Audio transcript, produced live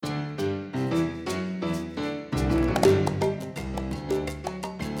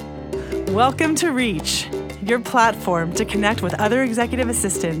Welcome to Reach, your platform to connect with other executive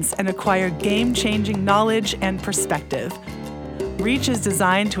assistants and acquire game-changing knowledge and perspective. Reach is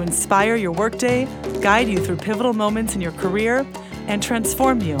designed to inspire your workday, guide you through pivotal moments in your career, and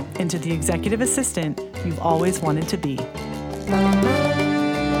transform you into the executive assistant you've always wanted to be.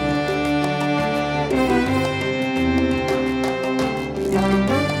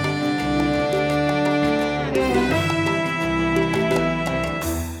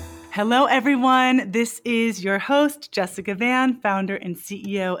 Hello, everyone. This is your host, Jessica Van, founder and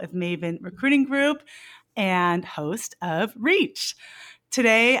CEO of Maven Recruiting Group and host of Reach.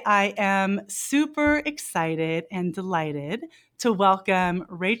 Today, I am super excited and delighted to welcome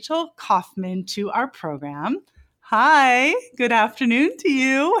Rachel Kaufman to our program. Hi, good afternoon to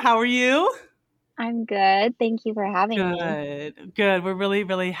you. How are you? I'm good. Thank you for having me. Good. We're really,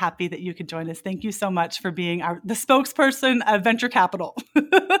 really happy that you could join us. Thank you so much for being the spokesperson of Venture Capital,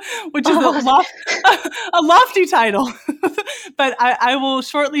 which is a lofty title. But I will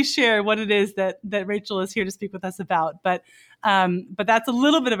shortly share what it is that Rachel is here to speak with us about. But that's a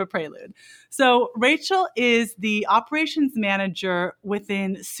little bit of a prelude. So Rachel is the operations manager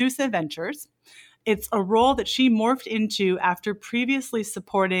within SUSE Ventures. It's a role that she morphed into after previously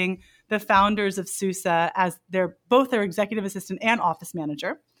supporting the founders of SUSE as both their executive assistant and office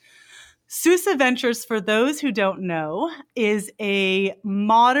manager. SUSE Ventures, for those who don't know, is a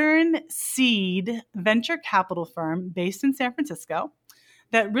modern seed venture capital firm based in San Francisco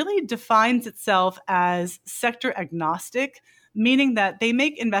that really defines itself as sector agnostic, meaning that they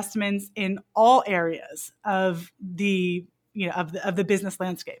make investments in all areas of the business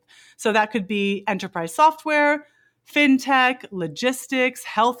landscape. So that could be enterprise software, fintech, logistics,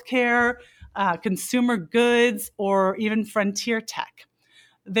 healthcare, consumer goods, or even frontier tech.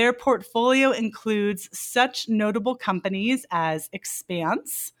 Their portfolio includes such notable companies as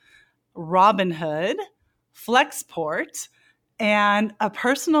Expanse, Robinhood, Flexport, and a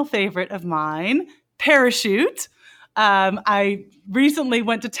personal favorite of mine, Parachute. I recently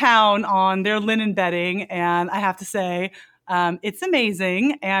went to town on their linen bedding, and I have to say, it's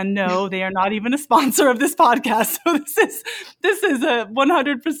amazing. And no, they are not even a sponsor of this podcast. So this is a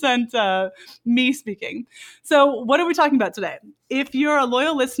 100% me speaking. So what are we talking about today? If you're a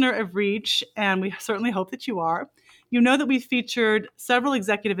loyal listener of Reach, and we certainly hope that you are, you know that we've featured several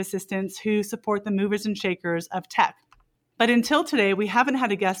executive assistants who support the movers and shakers of tech. But until today, we haven't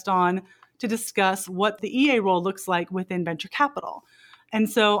had a guest on to discuss what the EA role looks like within venture capital. And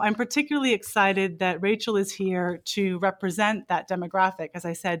so I'm particularly excited that Rachel is here to represent that demographic. As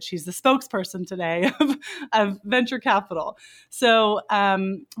I said, she's the spokesperson today of venture capital. So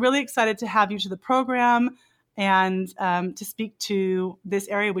really excited to have you to the program and to speak to this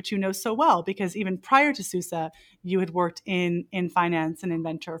area, which you know so well, because even prior to SUSE, you had worked in finance and in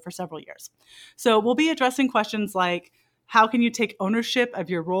venture for several years. So we'll be addressing questions like, how can you take ownership of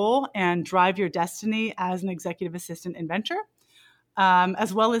your role and drive your destiny as an executive assistant in venture?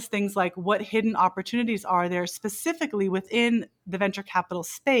 As well as things like what hidden opportunities are there specifically within the venture capital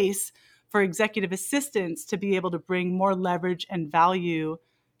space for executive assistants to be able to bring more leverage and value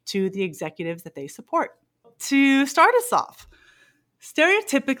to the executives that they support. To start us off,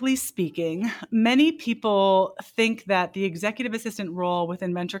 stereotypically speaking, many people think that the executive assistant role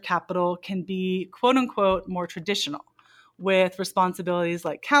within venture capital can be, quote unquote, more traditional, with responsibilities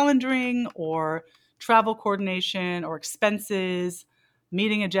like calendaring or travel coordination or expenses,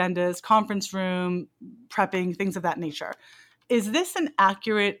 meeting agendas, conference room, prepping, things of that nature. Is this an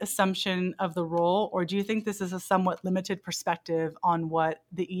accurate assumption of the role, or do you think this is a somewhat limited perspective on what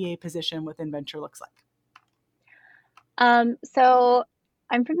the EA position within venture looks like? So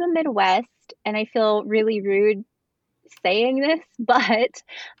I'm from the Midwest, and I feel really rude saying this, but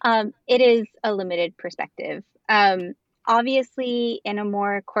it is a limited perspective. Obviously, in a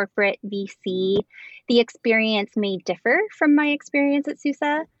more corporate VC, the experience may differ from my experience at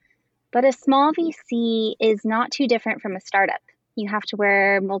SUSE, but a small VC is not too different from a startup. You have to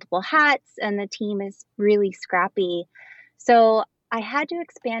wear multiple hats, and the team is really scrappy. So I had to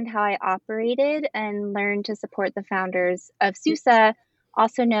expand how I operated and learn to support the founders of SUSE,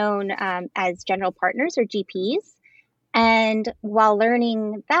 also known as general partners or GPs. And while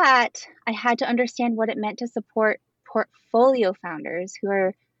learning that, I had to understand what it meant to support portfolio founders, who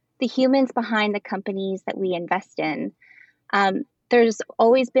are the humans behind the companies that we invest in. There's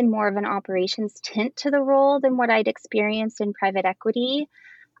always been more of an operations tint to the role than what I'd experienced in private equity.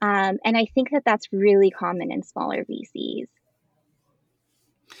 And I think that that's really common in smaller VCs.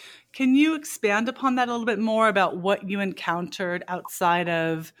 Can you expand upon that a little bit more about what you encountered outside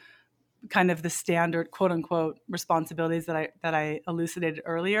of kind of the standard quote unquote responsibilities that I elucidated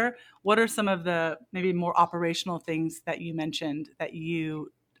earlier, what are some of the maybe more operational things that you mentioned that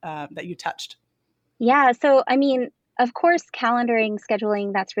you touched? Yeah. So, I mean, of course, calendaring,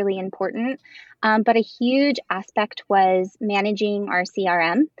 scheduling, that's really important. But a huge aspect was managing our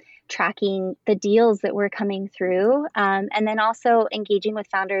CRM, tracking the deals that were coming through, and then also engaging with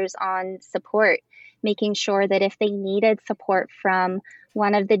founders on support, making sure that if they needed support from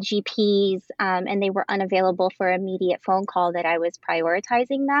one of the GPs and they were unavailable for immediate phone call, that I was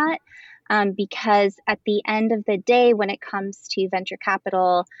prioritizing that. Because at the end of the day, when it comes to venture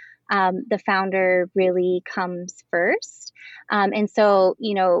capital, the founder really comes first. And so,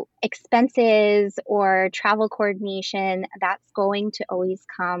 expenses or travel coordination, that's going to always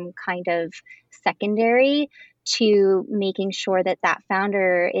come kind of secondary to making sure that that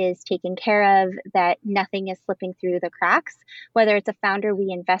founder is taken care of, that nothing is slipping through the cracks, whether it's a founder we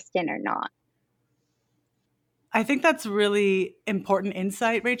invest in or not. I think that's really important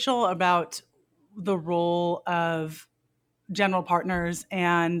insight, Rachel, about the role of general partners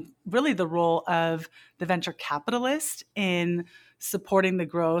and really the role of the venture capitalist in supporting the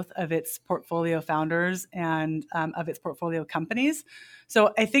growth of its portfolio founders and of its portfolio companies.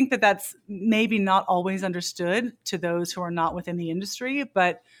 So I think that that's maybe not always understood to those who are not within the industry,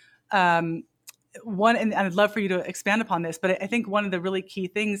 but and I'd love for you to expand upon this, but I think one of the really key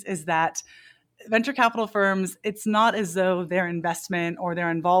things is that venture capital firms, it's not as though their investment or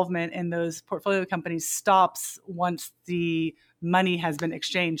their involvement in those portfolio companies stops once the money has been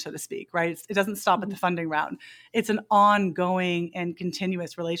exchanged, so to speak, right? It doesn't stop at the funding round. It's an ongoing and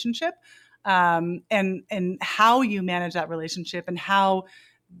continuous relationship. And how you manage that relationship and how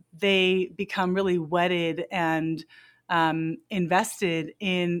they become really wedded and invested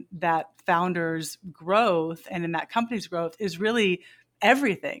in that founder's growth and in that company's growth is really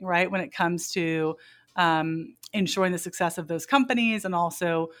everything, right? When it comes to ensuring the success of those companies and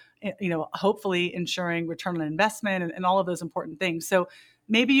also, hopefully ensuring return on investment and all of those important things. So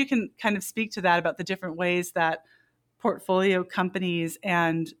maybe you can kind of speak to that about the different ways that portfolio companies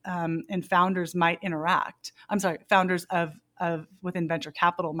and founders might interact. I'm sorry, founders of within venture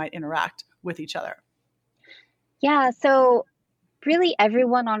capital might interact with each other. Yeah. So really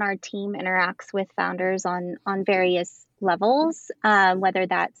everyone on our team interacts with founders on various levels, whether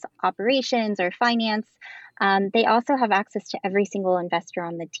that's operations or finance. They also have access to every single investor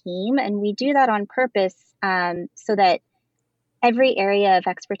on the team, and we do that on purpose so that every area of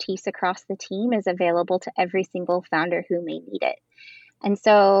expertise across the team is available to every single founder who may need it. And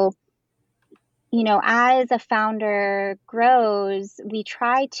so, as a founder grows, we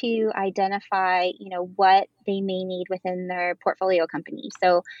try to identify, what they may need within their portfolio company.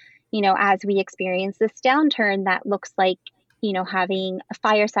 So, as we experience this downturn, that looks like, having a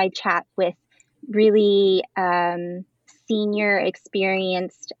fireside chat with really senior,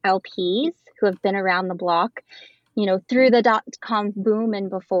 experienced LPs who have been around the block, through the dot-com boom and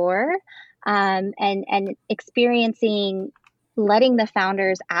before, and experiencing letting the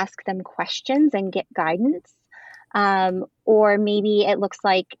founders ask them questions and get guidance. Or maybe it looks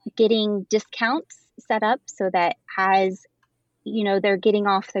like getting discounts set up so that as they're getting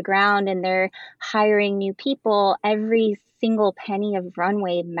off the ground and they're hiring new people, every single penny of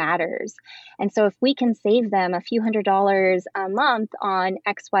runway matters. And so if we can save them a few $100s a month on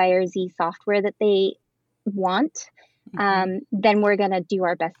X, Y, or Z software that they want, then we're going to do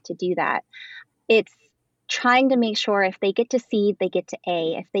our best to do that. It's trying to make sure if they get to seed, they get to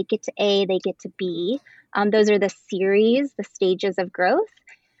A. If they get to A, they get to B. Those are the series, the stages of growth.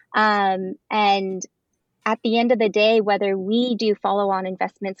 And at the end of the day, whether we do follow-on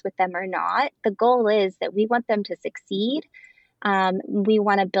investments with them or not, the goal is that we want them to succeed. We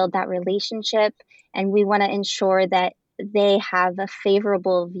want to build that relationship, and we want to ensure that they have a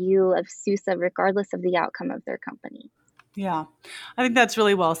favorable view of SUSE regardless of the outcome of their company. Yeah, I think that's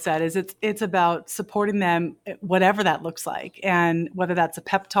really well said. It's about supporting them, whatever that looks like, and whether that's a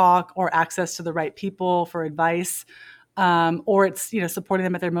pep talk or access to the right people for advice, or it's supporting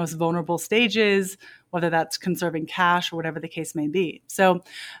them at their most vulnerable stages, whether that's conserving cash or whatever the case may be. So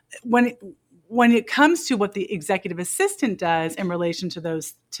when it comes to what the executive assistant does in relation to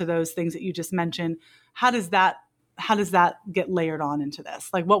those things that you just mentioned, how does that get layered on into this?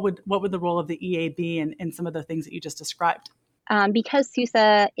 Like what would the role of the EA be in some of the things that you just described? Because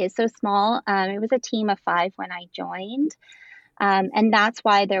SUSE is so small, it was a team of 5 when I joined. And that's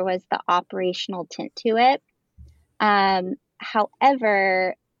why there was the operational tint to it.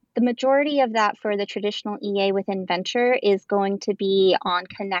 However, the majority of that for the traditional EA within venture is going to be on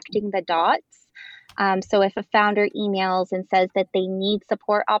connecting the dots So if a founder emails and says that they need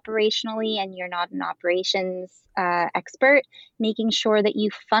support operationally and you're not an operations expert, making sure that you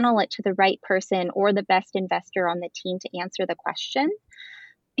funnel it to the right person or the best investor on the team to answer the question.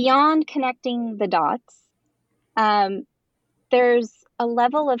 Beyond connecting the dots, there's a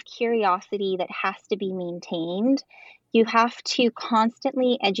level of curiosity that has to be maintained. You have to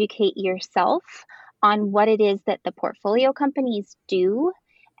constantly educate yourself on what it is that the portfolio companies do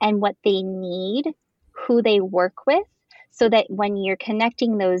and what they need, who they work with, so that when you're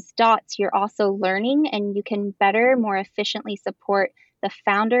connecting those dots, you're also learning and you can better, more efficiently support the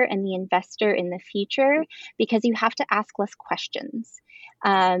founder and the investor in the future because you have to ask less questions.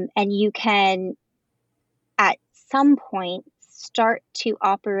 And you can, at some point, start to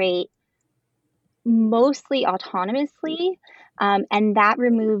operate mostly autonomously, and that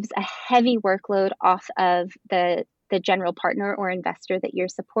removes a heavy workload off of the general partner or investor that you're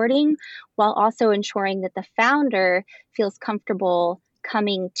supporting, while also ensuring that the founder feels comfortable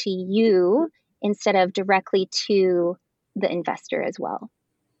coming to you instead of directly to the investor as well.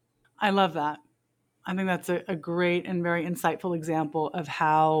 I love that. I think that's a great and very insightful example of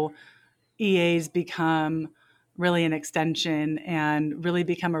how EAs become really an extension and really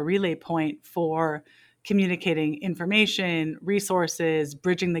become a relay point for communicating information, resources,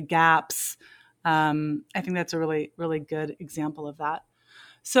 bridging the gaps. I think that's a really, really good example of that.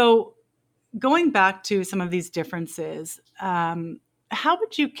 So going back to some of these differences, how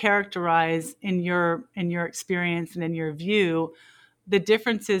would you characterize in your experience and in your view the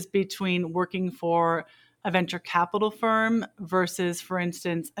differences between working for a venture capital firm versus, for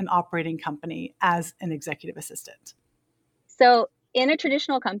instance, an operating company as an executive assistant? So in a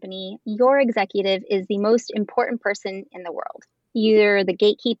traditional company, your executive is the most important person in the world. You're the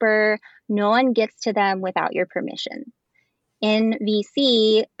gatekeeper. No one gets to them without your permission. In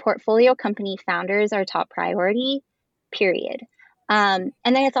VC, portfolio company founders are top priority, period. And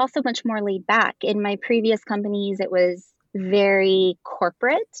then it's also much more laid back. In my previous companies, it was very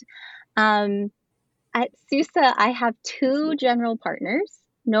corporate. At SUSE, I have two general partners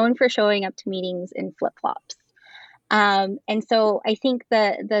known for showing up to meetings in flip-flops. And so I think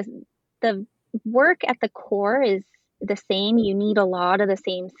the work at the core is the same. You need a lot of the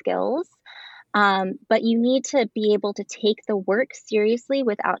same skills, but you need to be able to take the work seriously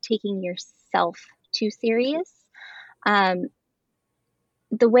without taking yourself too serious. The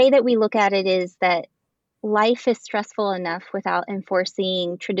way that we look at it is that life is stressful enough without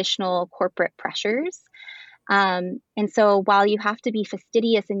enforcing traditional corporate pressures. And so while you have to be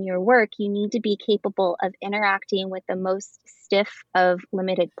fastidious in your work, you need to be capable of interacting with the most stiff of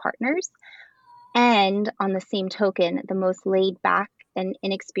limited partners. And on the same token, the most laid back and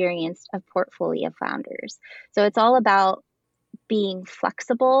inexperienced of portfolio founders. So it's all about being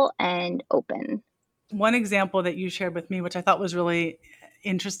flexible and open. One example that you shared with me, which I thought was really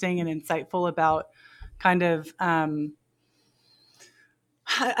interesting and insightful about kind of, I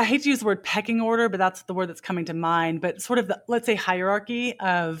hate to use the word pecking order, but that's the word that's coming to mind, but sort of the, let's say, hierarchy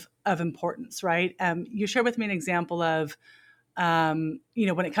of importance, right? You shared with me an example of, when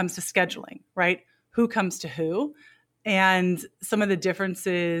it comes to scheduling, right? Who comes to who, and some of the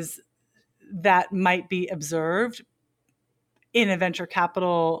differences that might be observed in a venture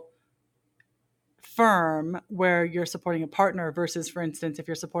capital firm where you're supporting a partner versus, for instance, if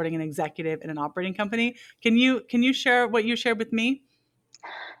you're supporting an executive in an operating company. Can you share what you shared with me?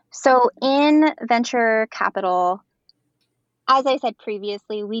 So in venture capital, as I said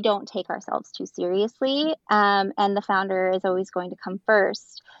previously, we don't take ourselves too seriously, and the founder is always going to come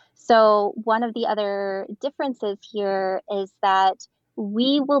first. So one of the other differences here is that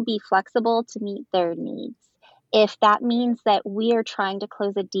we will be flexible to meet their needs. If that means that we are trying to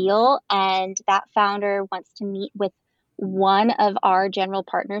close a deal and that founder wants to meet with one of our general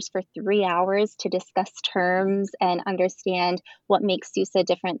partners for 3 hours to discuss terms and understand what makes SUSE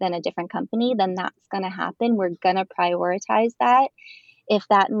different than a different company, then that's going to happen. We're going to prioritize that. If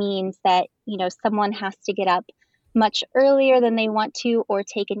that means that, someone has to get up much earlier than they want to or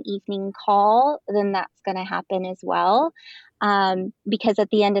take an evening call, then that's going to happen as well. Because at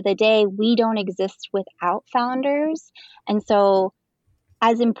the end of the day, we don't exist without founders. And so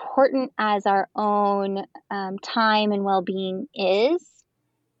as important as our own time and well-being is,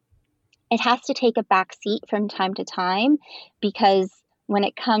 it has to take a back seat from time to time, because when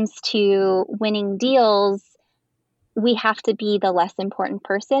it comes to winning deals, we have to be the less important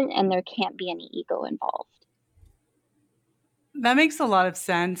person and there can't be any ego involved. That makes a lot of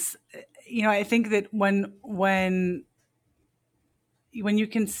sense. I think that when you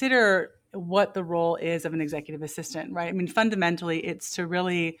consider what the role is of an executive assistant, right? I mean, fundamentally, it's to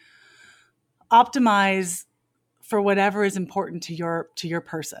really optimize for whatever is important to your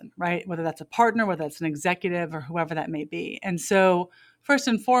person, right? Whether that's a partner, whether that's an executive, or whoever that may be. And so first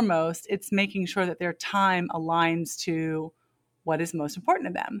and foremost, it's making sure that their time aligns to what is most important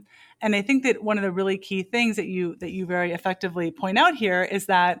to them. And I think that one of the really key things that you very effectively point out here is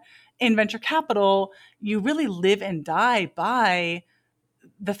that in venture capital, you really live and die by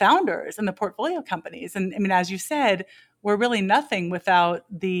the founders and the portfolio companies. And I mean, as you said, we're really nothing without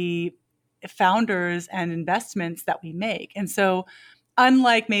the founders and investments that we make. And so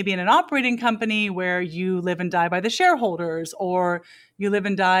unlike maybe in an operating company where you live and die by the shareholders, or you live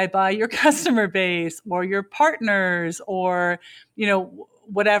and die by your customer base or your partners, or,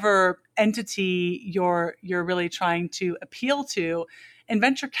 whatever entity you're really trying to appeal to, in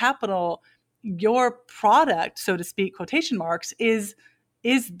venture capital, your product, so to speak, quotation marks, is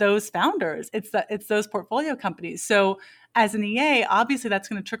those founders. It's those portfolio companies. So as an EA, obviously that's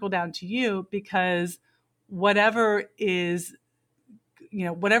going to trickle down to you, because whatever is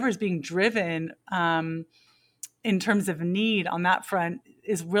being driven in terms of need on that front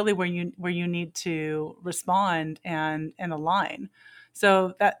is really where you need to respond and align.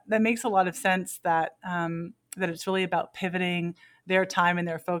 So that makes a lot of sense that it's really about pivoting their time and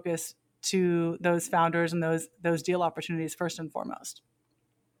their focus to those founders and those deal opportunities first and foremost.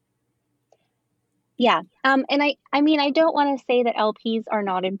 Yeah. And I don't want to say that LPs are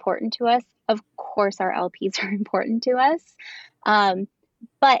not important to us. Of course, our LPs are important to us.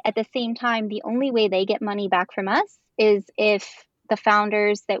 But at the same time, the only way they get money back from us is if the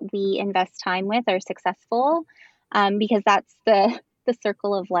founders that we invest time with are successful, because that's the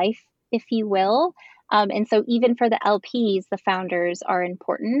circle of life, if you will. And so even for the LPs, the founders are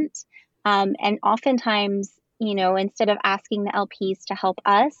important. And oftentimes, instead of asking the LPs to help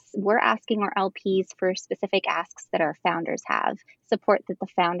us, we're asking our LPs for specific asks that our founders have, support that the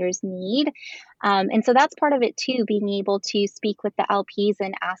founders need. And so that's part of it too, being able to speak with the LPs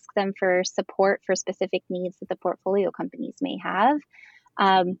and ask them for support for specific needs that the portfolio companies may have.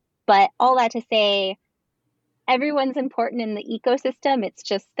 But all that to say, everyone's important in the ecosystem. It's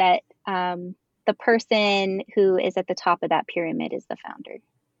just that the person who is at the top of that pyramid is the founder.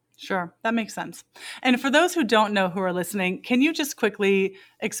 Sure, that makes sense. And for those who don't know, who are listening, can you just quickly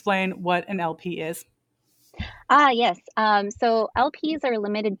explain what an LP is? Yes. So LPs are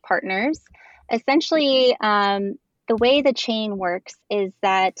limited partners. Essentially, the way the chain works is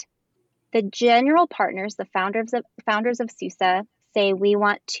that the general partners, the founders of SUSE, say we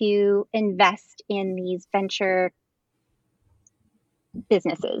want to invest in these venture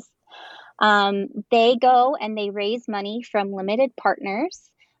businesses. They go and they raise money from limited partners.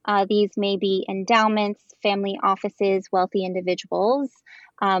 These may be endowments, family offices, wealthy individuals,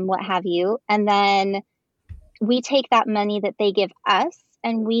 what have you. And then we take that money that they give us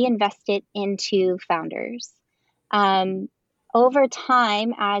and we invest it into founders. Over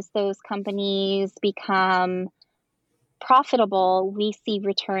time, as those companies become profitable, we see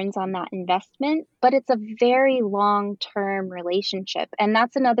returns on that investment, but it's a very long-term relationship. And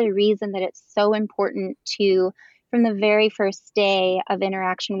that's another reason that it's so important to, from the very first day of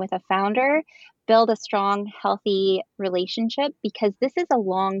interaction with a founder, build a strong, healthy relationship, because this is a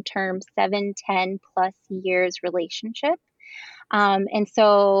long-term 7, 10 plus years relationship. And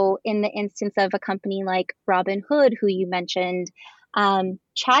so in the instance of a company like Robinhood, who you mentioned,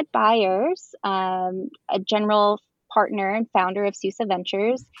 Chad Byers, a general partner and founder of SUSE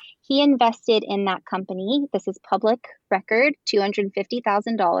Ventures, he invested in that company. This is public record,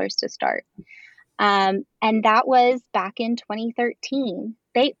 $250,000 to start. And that was back in 2013.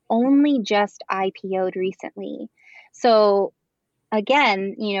 They only just IPO'd recently. So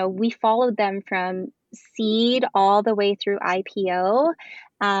again, we followed them from seed all the way through IPO.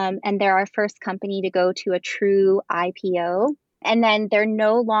 And they're our first company to go to a true IPO. And then they're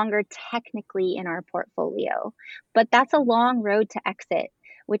no longer technically in our portfolio. But that's a long road to exit,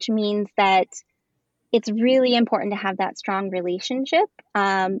 which means that it's really important to have that strong relationship.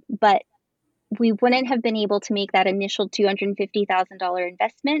 But we wouldn't have been able to make that initial $250,000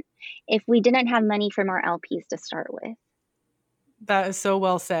 investment if we didn't have money from our LPs to start with. That is so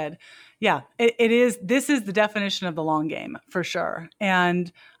well said. Yeah, it is. This is the definition of the long game for sure.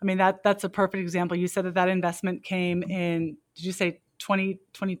 And I mean, that's a perfect example. You said that investment came in, did you say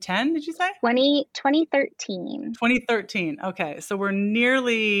 2010? Did you say? 2013. 2013. Okay. So we're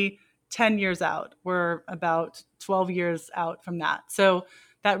nearly 10 years out. We're about 12 years out from that. So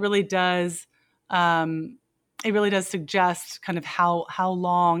that really does, it really does suggest kind of how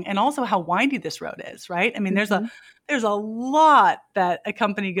long and also how windy this road is, right? I mean, there's a lot that a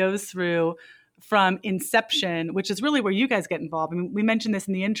company goes through from inception, which is really where you guys get involved. I mean, we mentioned this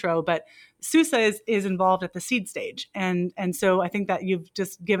in the intro, but SUSE is involved at the seed stage. And so I think that you've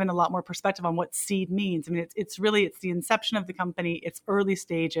just given a lot more perspective on what seed means. I mean, it's the inception of the company, it's early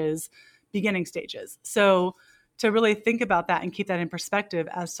stages, beginning stages. So to really think about that and keep that in perspective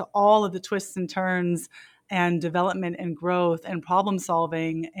as to all of the twists and turns and development and growth and problem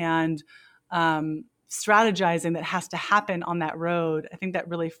solving and strategizing that has to happen on that road, I think that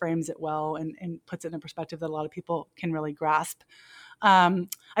really frames it well and puts it in a perspective that a lot of people can really grasp.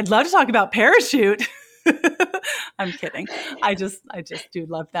 I'd love to talk about Parachute. I'm kidding. I just do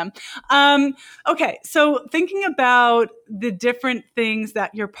love them. Okay. So thinking about the different things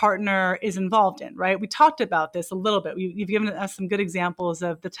that your partner is involved in, right? We talked about this a little bit. You've given us some good examples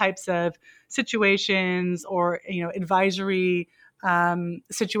of the types of situations or, advisory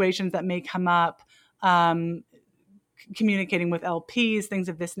situations that may come up, communicating with LPs, things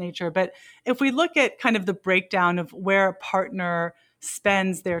of this nature. But if we look at kind of the breakdown of where a partner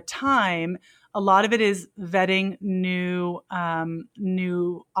spends their time, a lot of it is vetting new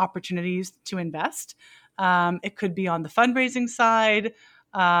opportunities to invest. It could be on the fundraising side,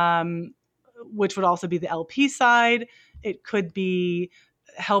 which would also be the LP side. It could be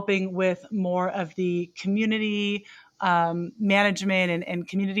helping with more of the community management and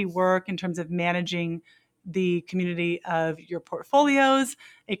community work in terms of managing the community of your portfolios.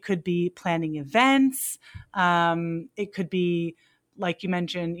 It could be planning events. It could be, like you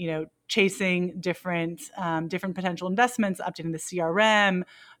mentioned, chasing different potential investments, updating the CRM,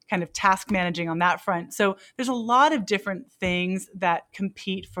 kind of task managing on that front. So there's a lot of different things that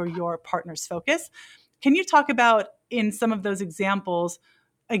compete for your partner's focus. Can you talk about, in some of those examples,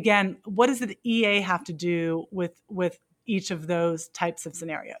 again, what does the EA have to do with each of those types of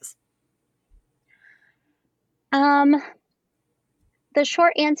scenarios? The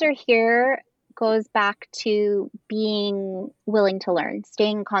short answer here goes back to being willing to learn,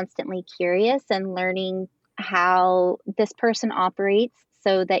 staying constantly curious and learning how this person operates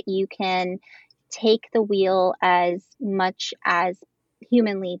so that you can take the wheel as much as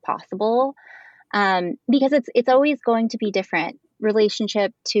humanly possible. Because it's always going to be different,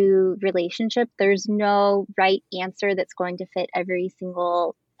 relationship to relationship. There's no right answer that's going to fit every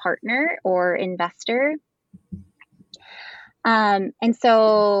single partner or investor. And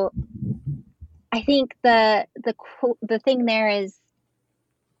so I think the thing there is,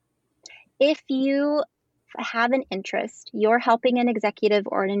 if you have an interest, you're helping an executive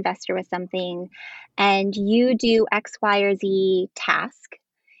or an investor with something, and you do X, Y, or Z task,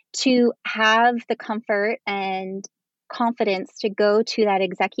 to have the comfort and confidence to go to that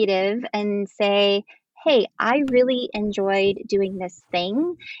executive and say, hey, I really enjoyed doing this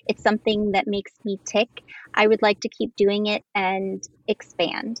thing. It's something that makes me tick. I would like to keep doing it and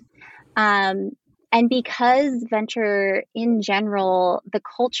expand. And because venture in general, the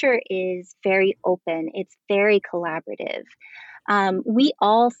culture is very open, it's very collaborative. We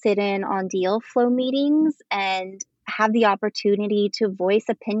all sit in on deal flow meetings and have the opportunity to voice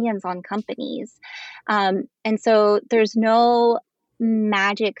opinions on companies. And so there's no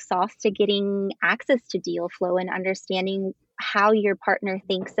magic sauce to getting access to deal flow and understanding how your partner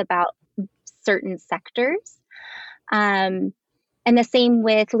thinks about certain sectors. And the same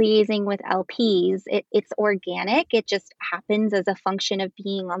with liaising with LPs. It's organic. It just happens as a function of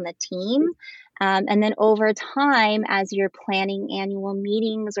being on the team. And then over time, as you're planning annual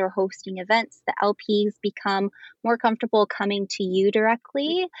meetings or hosting events, the LPs become more comfortable coming to you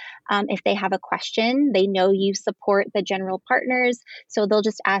directly. If they have a question, they know you support the general partners, so they'll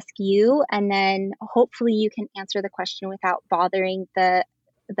just ask you, and then hopefully you can answer the question without bothering the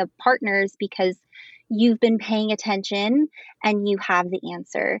partners, because you've been paying attention and you have the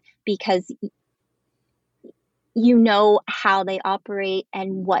answer, because you know how they operate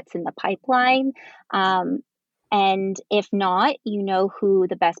and what's in the pipeline. And if not, you know who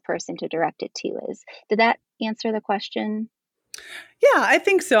the best person to direct it to is. Did that answer the question? Yeah, I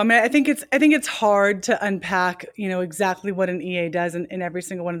think so. I mean, I think it's hard to unpack, exactly what an EA does in every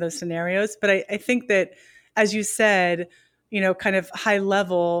single one of those scenarios. But I think that, as you said, kind of high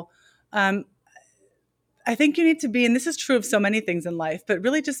level, I think you need to be, and this is true of so many things in life, but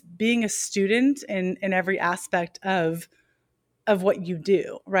really just being a student in every aspect of what you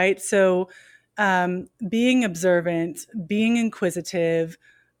do, right? So being observant, being inquisitive,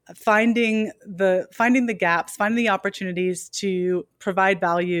 finding the gaps, finding the opportunities to provide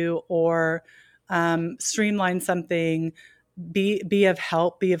value or streamline something, be of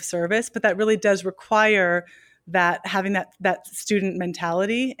help, be of service. But that really does require that having that student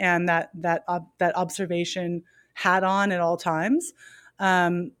mentality and that observation hat on at all times.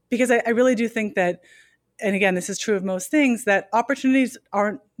 Because I really do think that, and again, this is true of most things, that opportunities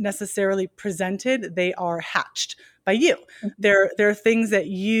aren't necessarily presented, they are hatched by you. There are things that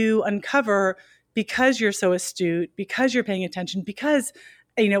you uncover because you're so astute, because you're paying attention, because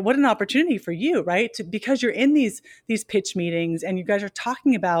what an opportunity for you, right? Because you're in these pitch meetings and you guys are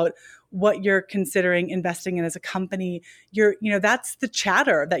talking about what you're considering investing in as a company. That's the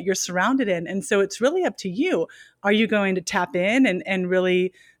chatter that you're surrounded in. And so it's really up to you. Are you going to tap in and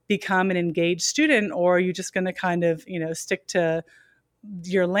really become an engaged student, or are you just going to kind of, stick to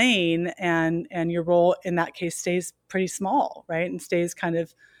your lane and your role in that case stays pretty small, right? And stays kind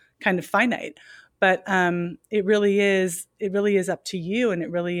of finite. But it really is up to you, and it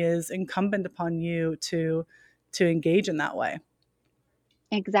really is incumbent upon you to engage in that way.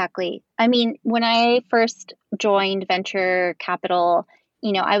 Exactly. I mean, when I first joined venture capital,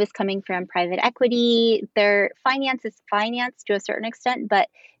 I was coming from private equity. Their finance is finance to a certain extent, but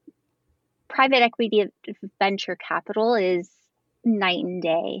private equity venture capital is night and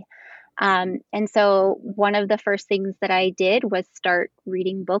day. And so one of the first things that I did was start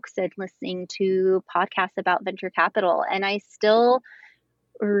reading books and listening to podcasts about venture capital. And I still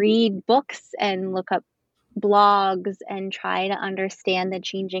read books and look up blogs and try to understand the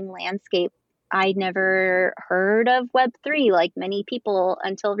changing landscape. I'd never heard of Web3 like many people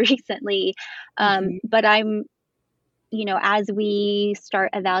until recently. But I'm, as we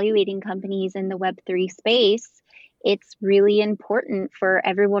start evaluating companies in the Web3 space, it's really important for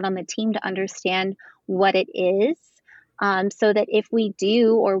everyone on the team to understand what it is, so that if we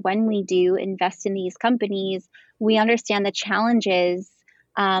do, or when we do invest in these companies, we understand the challenges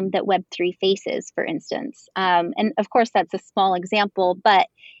that Web3 faces, for instance. And of course, that's a small example, but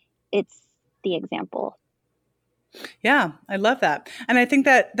it's the example. Yeah, I love that. And I think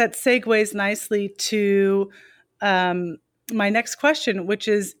that segues nicely to my next question, which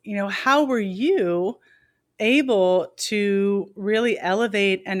is, how were you able to really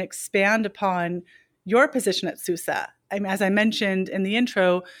elevate and expand upon your position at SUSE? I mean, as I mentioned in the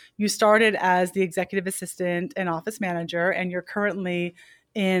intro, you started as the executive assistant and office manager, and you're currently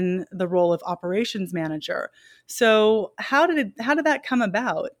in the role of operations manager. So how did that come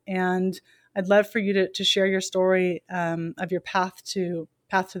about? And I'd love for you to share your story of your path to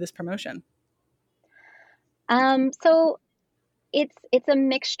this promotion. So it's a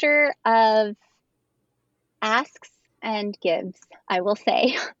mixture of asks and gives, I will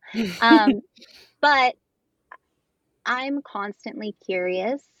say. But I'm constantly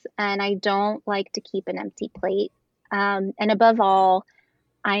curious, and I don't like to keep an empty plate. And above all,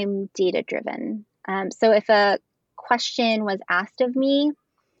 I'm data driven. So if a question was asked of me,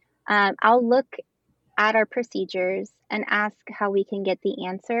 I'll look at our procedures and ask how we can get the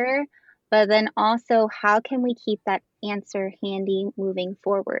answer, but then also how can we keep that answer handy moving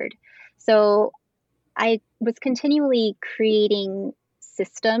forward. So I was continually creating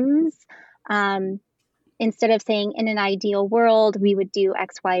systems. Instead of saying in an ideal world, we would do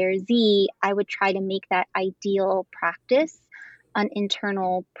X, Y, or Z, I would try to make that ideal practice an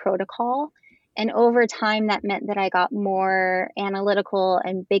internal protocol. And over time, that meant that I got more analytical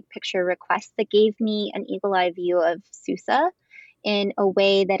and big picture requests that gave me an eagle eye view of SUSE in a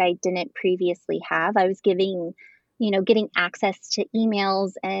way that I didn't previously have. I was getting access to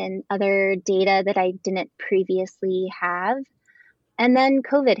emails and other data that I didn't previously have. And then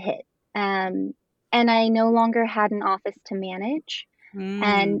COVID hit. And I no longer had an office to manage.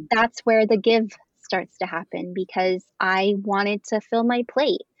 And that's where the give starts to happen, because I wanted to fill my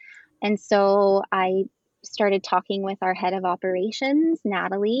plate. And so I started talking with our head of operations,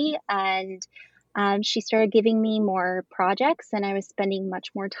 Natalie, and she started giving me more projects, and I was spending much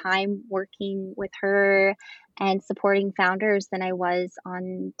more time working with her and supporting founders than I was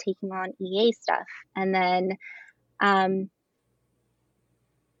on taking on EA stuff. And then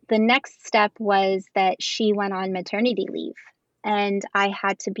the next step was that she went on maternity leave, and I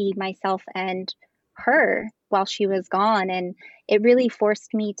had to be myself and her while she was gone. And it really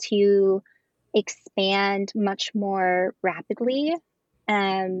forced me to expand much more rapidly.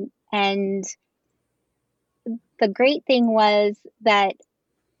 And the great thing was that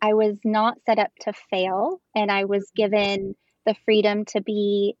I was not set up to fail, and I was given the freedom to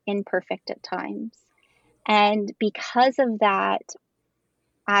be imperfect at times. And because of that,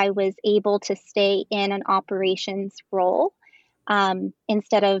 I was able to stay in an operations role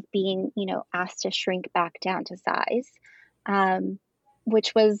instead of being, asked to shrink back down to size,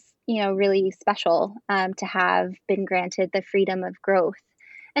 which was, really special to have been granted the freedom of growth.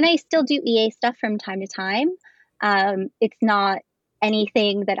 And I still do EA stuff from time to time. It's not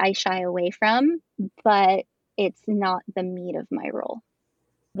anything that I shy away from, but it's not the meat of my role.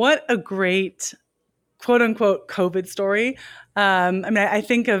 What a great quote unquote COVID story. I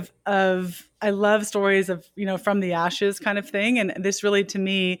think of I love stories of, from the ashes kind of thing. And this really, to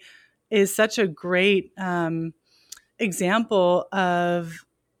me, is such a great example of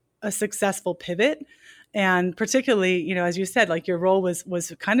a successful pivot. And particularly, as you said, like your role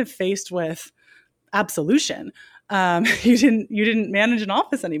was kind of faced with absolution. You didn't manage an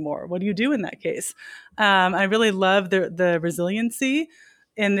office anymore. What do you do in that case? I really love the resiliency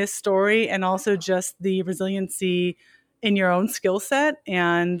in this story, and also just the resiliency in your own skill set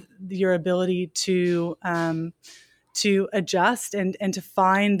and your ability to adjust and to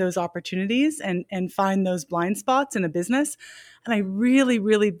find those opportunities and find those blind spots in a business. And I really,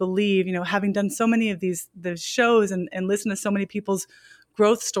 really believe, having done so many of these shows and listened to so many people's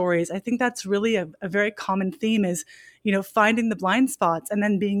growth stories, I think that's really a very common theme is, finding the blind spots and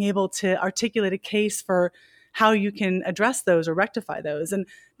then being able to articulate a case for how you can address those or rectify those. And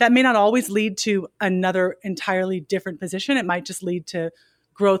that may not always lead to another entirely different position. It might just lead to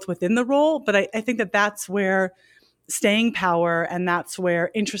growth within the role. But I think that that's where staying power, and that's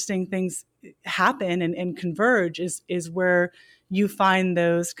where interesting things happen and converge, is where you find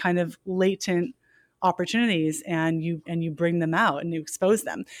those kind of latent opportunities and you bring them out and you expose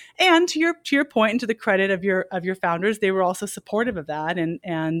them. And to your point, and to the credit of your founders, they were also supportive of that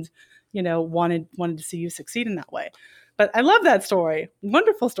and wanted to see you succeed in that way. But I love that story.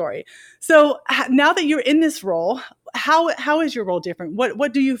 Wonderful story. So now that you're in this role, how is your role different?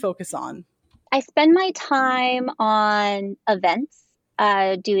 What do you focus on? I spend my time on events,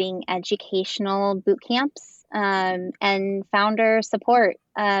 doing educational boot camps, and founder support,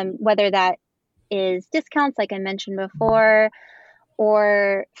 whether that is discounts, like I mentioned before,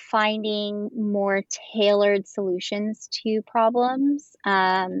 or finding more tailored solutions to problems.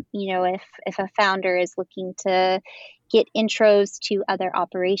 If a founder is looking to get intros to other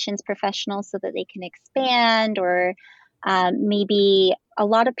operations professionals so that they can expand, or maybe a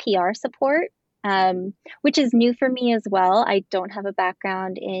lot of PR support, which is new for me as well. I don't have a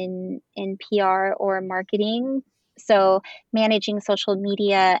background in PR or marketing. So managing social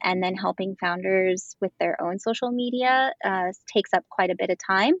media and then helping founders with their own social media takes up quite a bit of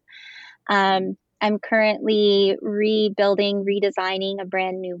time. I'm currently redesigning a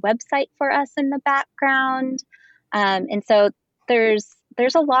brand new website for us in the background. And so there's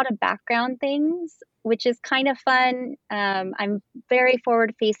a lot of background things, which is kind of fun. I'm very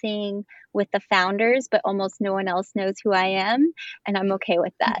forward facing with the founders, but almost no one else knows who I am. And I'm okay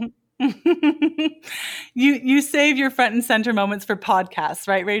with that. You save your front and center moments for podcasts,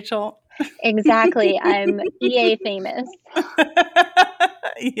 right, Rachel? Exactly. I'm EA famous.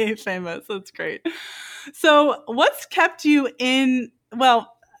 EA famous. That's great. So what's kept you in,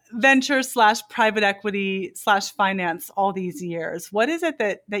 venture / private equity / finance all these years? What is it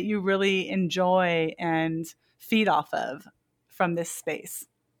that you really enjoy and feed off of from this space?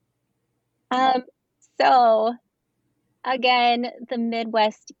 So again, the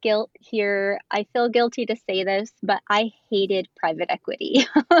Midwest guilt here. I feel guilty to say this, but I hated private equity.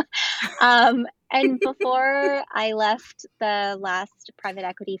 And before I left the last private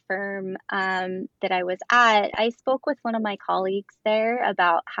equity firm that I was at, I spoke with one of my colleagues there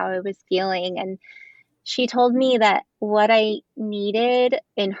about how I was feeling. And she told me that what I needed,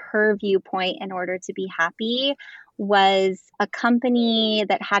 in her viewpoint, in order to be happy was a company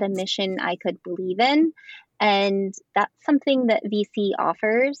that had a mission I could believe in. And that's something that VC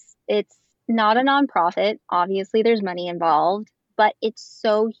offers. It's not a nonprofit. Obviously, there's money involved, but it's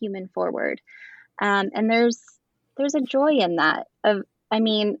so human forward. And there's a joy in that. Of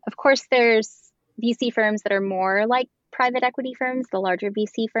course, there's VC firms that are more like private equity firms. The larger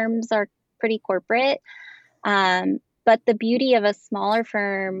VC firms are pretty corporate. But the beauty of a smaller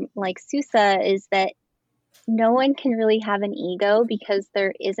firm like SUSE is that no one can really have an ego, because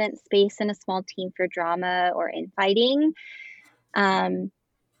there isn't space in a small team for drama or infighting,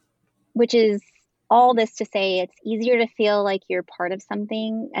 which is all this to say it's easier to feel like you're part of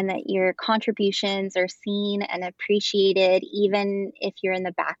something and that your contributions are seen and appreciated, even if you're in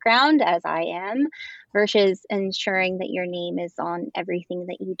the background, as I am, versus ensuring that your name is on everything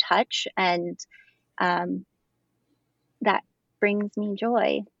that you touch. And that brings me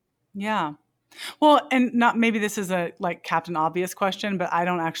joy. Yeah. Well, and not, maybe this is a Captain Obvious question, but I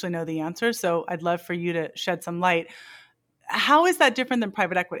don't actually know the answer. So I'd love for you to shed some light. How is that different than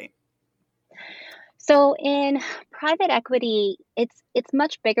private equity? So in private equity, it's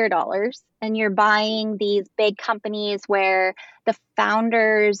much bigger dollars, and you're buying these big companies where the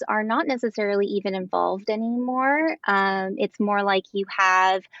founders are not necessarily even involved anymore. It's more like you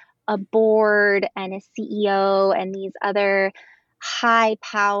have a board and a CEO and these other high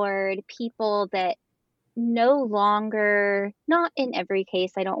powered people that no longer, not in every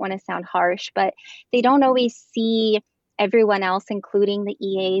case, I don't want to sound harsh, but they don't always see everyone else, including the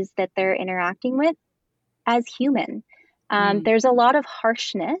EAs that they're interacting with, as human. Mm. There's a lot of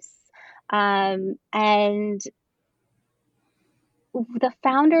harshness. And the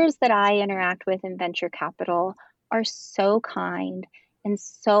founders that I interact with in venture capital are so kind and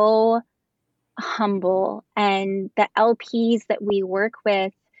so humble. And the LPs that we work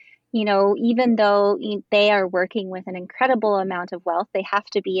with, even though they are working with an incredible amount of wealth, they have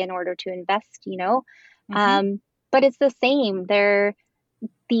to be in order to invest. Hmm. Um, but it's the same. They're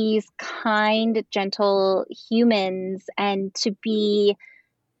these kind, gentle humans, and to be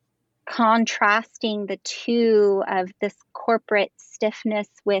contrasting the two of this corporate stiffness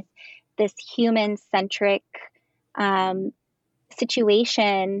with this human centric um,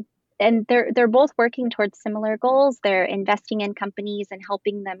 situation. And they're both working towards similar goals. They're investing in companies and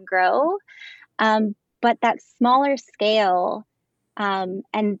helping them grow, but that smaller scale.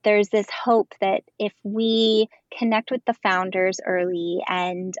 And there's this hope that if we connect with the founders early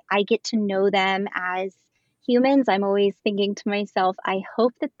and I get to know them as humans, I'm always thinking to myself, I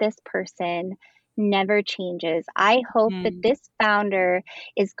hope that this person never changes. I hope that Mm. this founder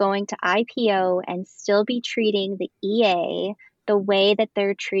is going to IPO and still be treating the EA the way that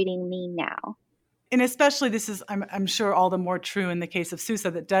they're treating me now. And especially this is, I'm sure, all the more true in the case of SUSE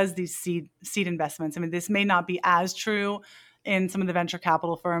that does these seed investments. I mean, this may not be as true in some of the venture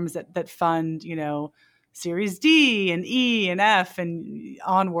capital firms that fund, Series D and E and F and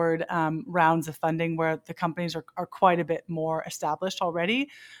onward rounds of funding, where the companies are quite a bit more established already.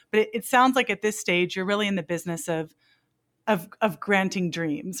 But it sounds like at this stage you're really in the business of granting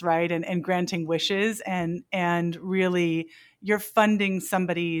dreams, right, and granting wishes, and really you're funding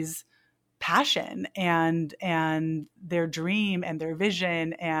somebody's passion and their dream and their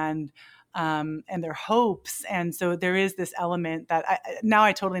vision and their hopes. And so there is this element that now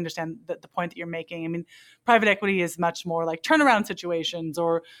I totally understand the point that you're making. I mean, private equity is much more like turnaround situations,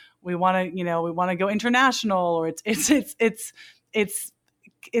 or we want to go international, or it's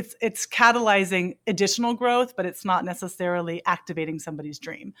catalyzing additional growth, but it's not necessarily activating somebody's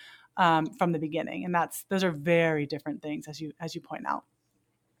dream from the beginning. And those are very different things, as you point out.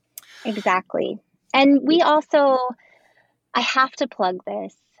 Exactly. And we also, I have to plug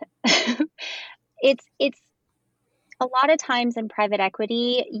this. It's a lot of times in private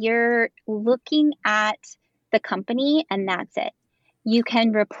equity, you're looking at the company and that's it. You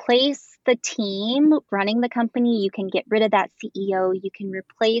can replace the team running the company, you can get rid of that CEO, you can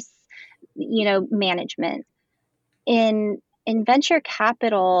replace, management. In venture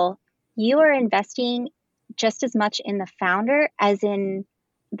capital, you are investing just as much in the founder as in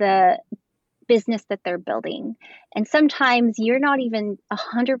the business that they're building. And sometimes you're not even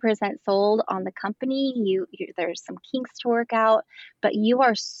 100% sold on the company. There's some kinks to work out, but you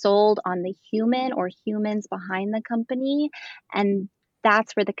are sold on the human or humans behind the company, and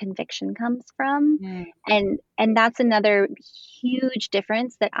that's where the conviction comes from. Mm. And that's another huge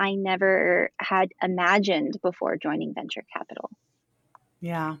difference that I never had imagined before joining venture capital.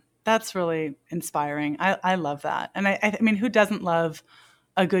 Yeah, that's really inspiring. I love that. And I mean, who doesn't love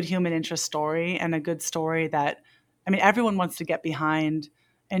a good human interest story, and a good story that, I mean, everyone wants to get behind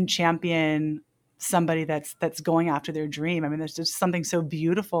and champion somebody that's going after their dream. I mean, there's just something so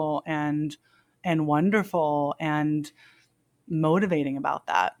beautiful and wonderful and motivating about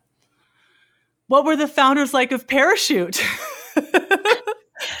that. What were the founders like of Parachute?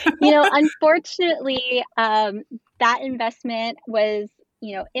 Unfortunately, that investment was,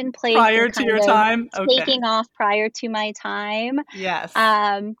 in place Prior and to kind your of time? Okay. taking off prior to my time. Yes.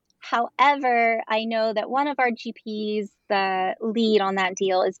 However, I know that one of our GPs, the lead on that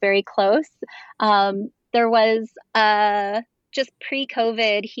deal, is very close. There was just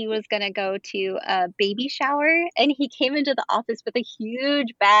pre-COVID, he was going to go to a baby shower, and he came into the office with a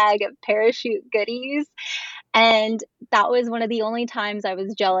huge bag of Parachute goodies. And that was one of the only times I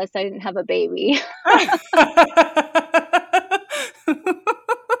was jealous I didn't have a baby.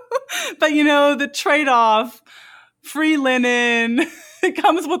 But the trade-off, free linen, it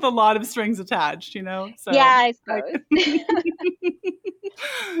comes with a lot of strings attached, so Yeah, I suppose.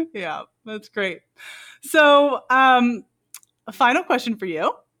 yeah, that's great. So a final question for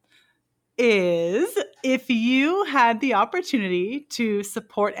you is, if you had the opportunity to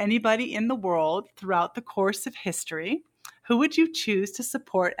support anybody in the world throughout the course of history, who would you choose to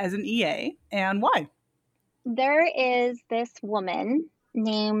support as an EA, and why? There is this woman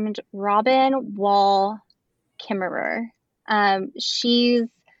named Robin Wall Kimmerer. She's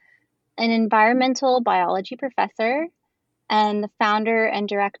an environmental biology professor, and the founder and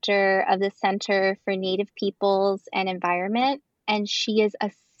director of the Center for Native Peoples and Environment, and she is a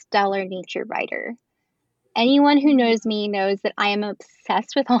stellar nature writer. Anyone who knows me knows that I am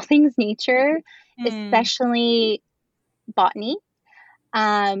obsessed with all things nature, especially botany.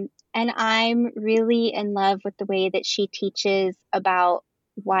 And I'm really in love with the way that she teaches about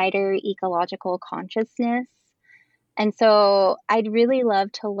wider ecological consciousness. And so I'd really love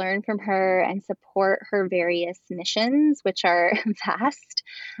to learn from her and support her various missions, which are vast.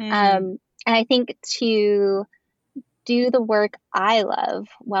 And I think to do the work I love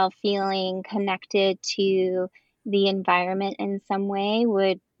while feeling connected to the environment in some way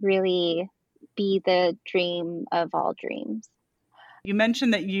would really be the dream of all dreams. You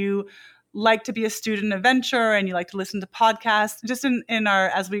mentioned that you like to be a student of venture and you like to listen to podcasts. Just in our,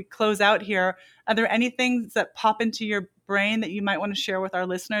 as we close out here, are there any things that pop into your brain that you might want to share with our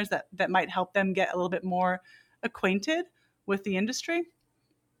listeners that might help them get a little bit more acquainted with the industry?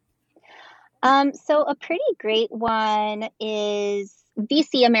 So a pretty great one is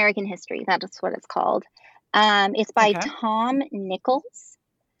VC American History. That's what it's called. It's by Tom Nichols.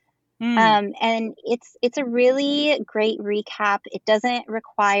 And it's a really great recap. It doesn't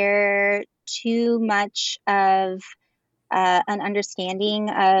require too much of an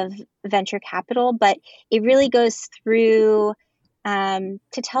understanding of venture capital, but it really goes through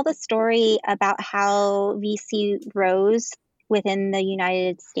to tell the story about how VC rose within the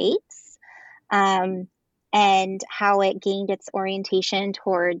United States and how it gained its orientation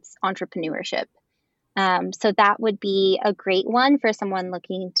towards entrepreneurship. So that would be a great one for someone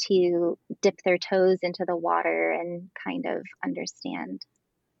looking to dip their toes into the water and kind of understand.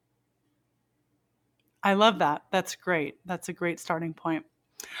 I love that. That's great. That's a great starting point.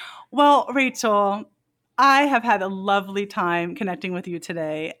 Well, Rachel, I have had a lovely time connecting with you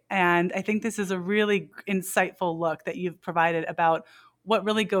today. And I think this is a really insightful look that you've provided about what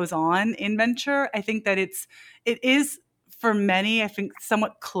really goes on in venture. I think that it is for many, I think,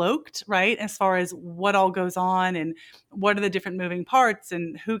 somewhat cloaked, right? As far as what all goes on and what are the different moving parts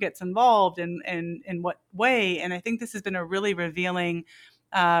and who gets involved and in what way. And I think this has been a really revealing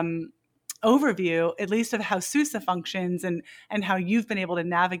overview, at least of how SUSE functions and how you've been able to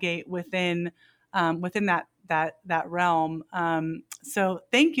navigate within that realm. So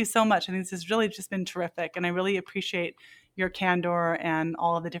thank you so much. I think this has really just been terrific. And I really appreciate your candor and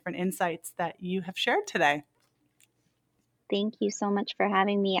all of the different insights that you have shared today. Thank you so much for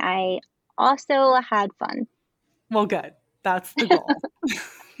having me. I also had fun. Well, good. That's the goal.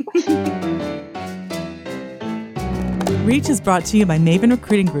 Reach is brought to you by Maven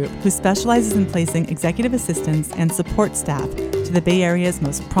Recruiting Group, who specializes in placing executive assistants and support staff to the Bay Area's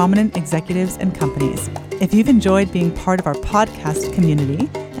most prominent executives and companies. If you've enjoyed being part of our podcast community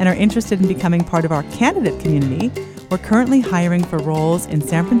and are interested in becoming part of our candidate community, we're currently hiring for roles in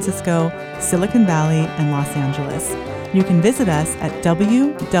San Francisco, Silicon Valley, and Los Angeles. You can visit us at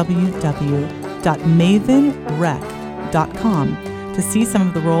www.mavenrec.com to see some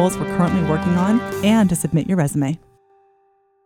of the roles we're currently working on and to submit your resume.